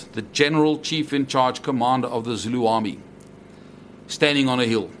out the general chief in charge commander of the Zulu army, standing on a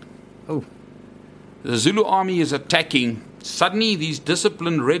hill. Oh. The Zulu army is attacking. Suddenly, these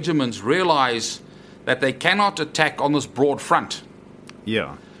disciplined regiments realize that they cannot attack on this broad front.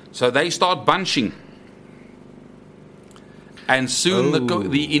 Yeah. So they start bunching. And soon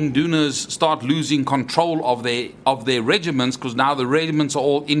the Indunas start losing control of their regiments because now the regiments are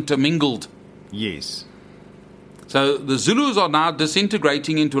all intermingled. Yes. So the Zulus are now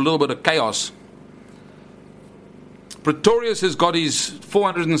disintegrating into a little bit of chaos. Pretorius has got his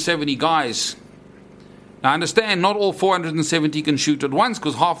 470 guys. Now understand, not all 470 can shoot at once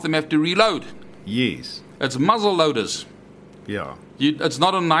because half of them have to reload. Yes. It's muzzle loaders. Yeah. It's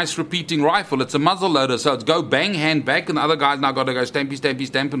not a nice repeating rifle. It's a muzzle loader. So it's go bang, hand back, and the other guy's now got to go stampy, stampy,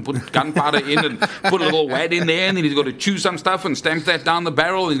 stamp and put gunpowder in and put a little wad in there, and then he's got to chew some stuff and stamp that down the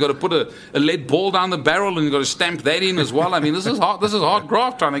barrel. And he's got to put a lead ball down the barrel, and he's got to stamp that in as well. I mean, this is hard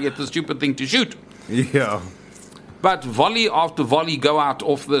graft trying to get this stupid thing to shoot. Yeah. But volley after volley go out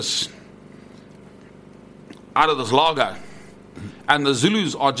of this lager. And the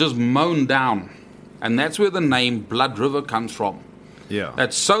Zulus are just mown down. And that's where the name Blood River comes from. Yeah.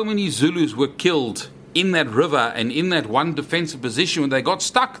 That so many Zulus were killed in that river and in that one defensive position when they got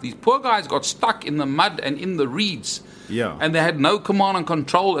stuck. These poor guys got stuck in the mud and in the reeds. Yeah. And they had no command and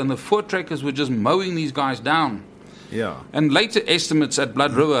control, and the voortrekkers were just mowing these guys down. Yeah. And later estimates at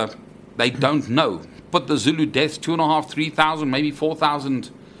Blood River, they don't know. But the Zulu deaths, 2,500, 3,000, maybe 4,000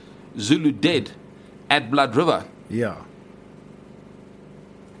 Zulu dead at Blood River. Yeah.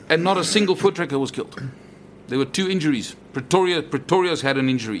 And not a single voortrekker was killed. There were 2 injuries. Pretorius had an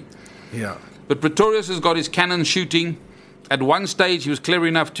injury. Yeah. But Pretorius has got his cannon shooting. At one stage, he was clever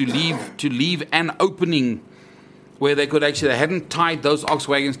enough to leave an opening where they hadn't tied those ox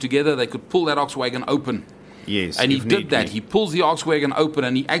wagons together. They could pull that ox wagon open. Yes. And he did that. He pulls the ox wagon open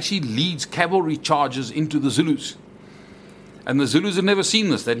and he actually leads cavalry charges into the Zulus. And the Zulus had never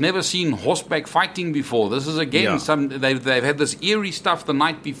seen this. They'd never seen horseback fighting before. This is again they've had this eerie stuff the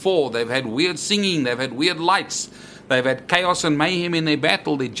night before. They've had weird singing. They've had weird lights. They've had chaos and mayhem in their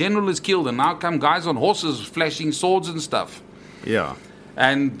battle. Their general is killed, and now come guys on horses flashing swords and stuff. Yeah.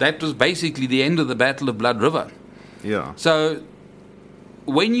 And that was basically the end of the Battle of Blood River. Yeah. So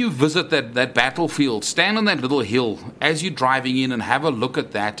when you visit that battlefield, stand on that little hill as you're driving in and have a look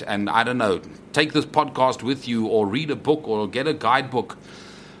at that, and I don't know, take this podcast with you or read a book or get a guidebook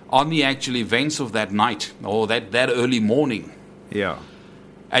on the actual events of that night or that early morning. Yeah.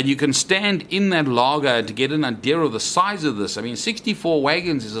 And you can stand in that lager to get an idea of the size of this. I mean, 64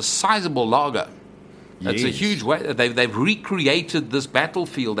 wagons is a sizable lager. That's a huge way. They've recreated this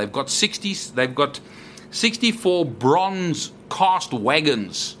battlefield. They've got 64 bronze cast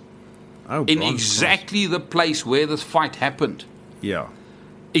wagons in exactly the place where this fight happened. Yeah.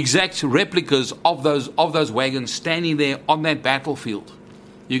 Exact replicas of those wagons standing there on that battlefield.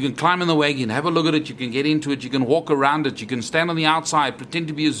 You can climb in the wagon, have a look at it, you can get into it, you can walk around it, you can stand on the outside, pretend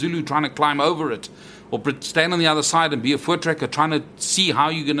to be a Zulu trying to climb over it, or stand on the other side and be a voortrekker trying to see how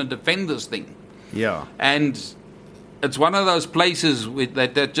you're going to defend this thing. Yeah. And it's one of those places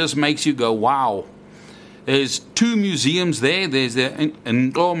that just makes you go, wow. There's 2 museums there. There's the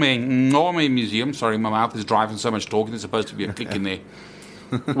Ngome Museum. Sorry, my mouth is driving so much talking. There's supposed to be a click in there.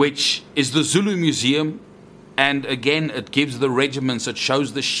 Which is the Zulu Museum. And again, it gives the regiments, it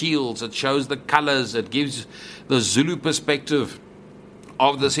shows the shields, it shows the colors, it gives the Zulu perspective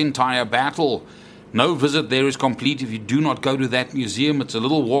of this entire battle. No visit there is complete if you do not go to that museum. It's a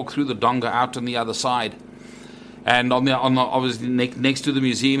little walk through the donga out on the other side. And on the obviously next to the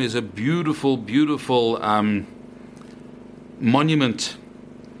museum is a beautiful, beautiful monument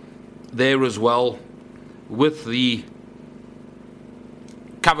there as well with the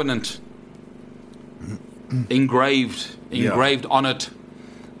covenant engraved on it.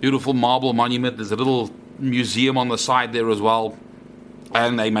 Beautiful marble monument. There's a little museum on the side there as well.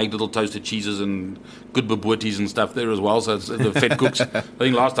 And they make little toasted cheeses and good boboties and stuff there as well. So it's the vet cooks. I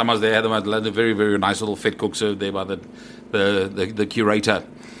think last time I was there, I had a very, very nice little vet cook served there by the curator.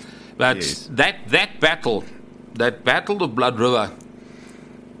 But yes. that battle of Blood River,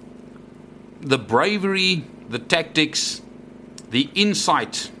 the bravery, the tactics, the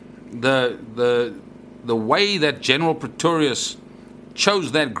insight, the way that General Pretorius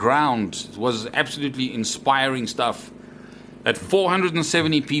chose that ground was absolutely inspiring stuff. That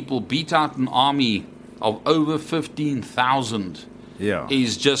 470 people beat out an army of over 15,000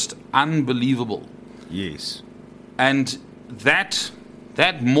 is just unbelievable. Yes. And that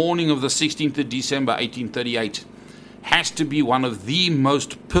morning of the 16th of December 1838 has to be one of the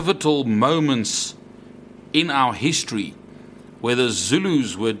most pivotal moments in our history, where the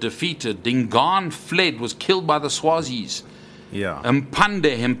Zulus were defeated. Dingaan fled, was killed by the Swazis. Yeah.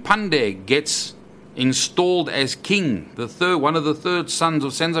 Mpande gets installed as king. One of the third sons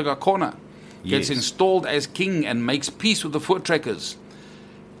of Senzangakona gets installed as king and makes peace with the voortrekkers.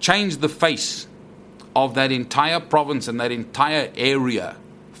 Changed the face of that entire province and that entire area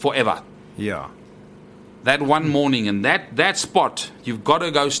forever. Yeah. That one morning, and that spot, you've got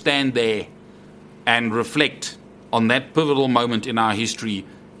to go stand there and reflect on that pivotal moment in our history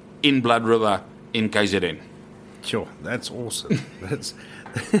in Blood River in KZN. Sure, that's awesome. It's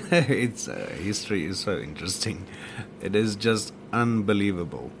history is so interesting. It is just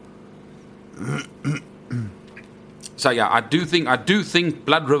unbelievable. So yeah, I do think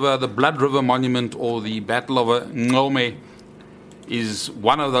Blood River, the Blood River Monument, or the Battle of Ngome, is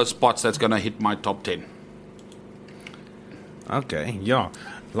one of those spots that's going to hit my top 10. Okay, yeah.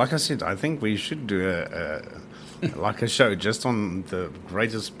 Like I said, I think we should do a show just on the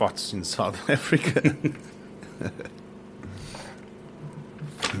greatest spots in South Africa.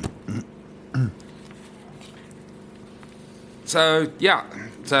 So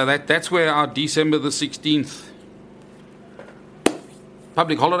that's where our December the 16th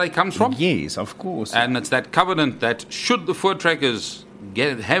public holiday comes from. Yes, of course. And it's that covenant that should the Voortrekkers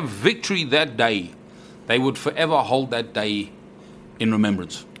have victory that day, they would forever hold that day in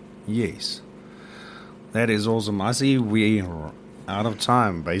remembrance. Yes. That is awesome. I see we're out of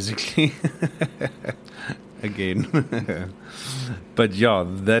time, basically. Again. But yeah,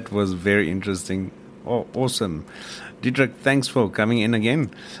 that was very interesting. Oh, awesome. Dietrich, thanks for coming in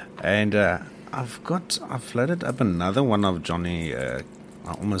again. And I've loaded up another one of Johnny, I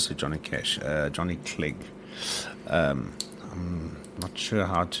almost said Johnny Cash, Johnny Clegg. I'm not sure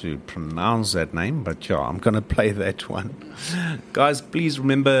how to pronounce that name, but yeah, I'm going to play that one. Guys, please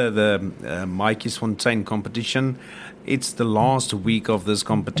remember the Mikey's Fontaine competition. It's the last week of this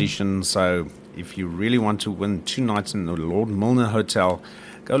competition, so if you really want to win 2 nights in the Lord Milner Hotel,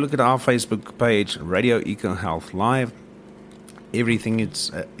 go look at our Facebook page, Radio Eco Health Live. Everything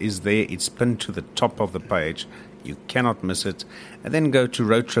is there. It's pinned to the top of the page. You cannot miss it. And then go to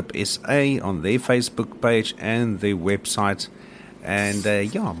Road Trip SA on their Facebook page and their website. And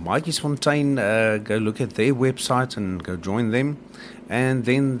Mikey's Fontaine, go look at their website and go join them. And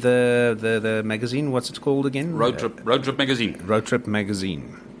then the magazine, what's it called again? Road Trip Magazine. Road Trip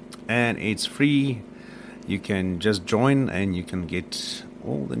Magazine. And it's free. You can just join and you can get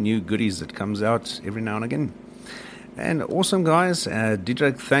all the new goodies that comes out every now and again. And awesome, guys.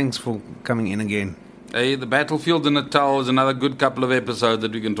 Dietrich, thanks for coming in again. Hey, the Battlefield in Natal is another good couple of episodes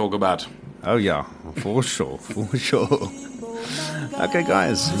that we can talk about. Oh, yeah, for sure, for sure. Okay,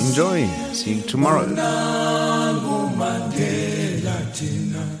 guys, enjoy. See you tomorrow.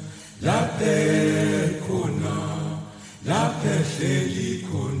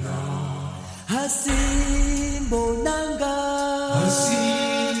 Hasimbonanga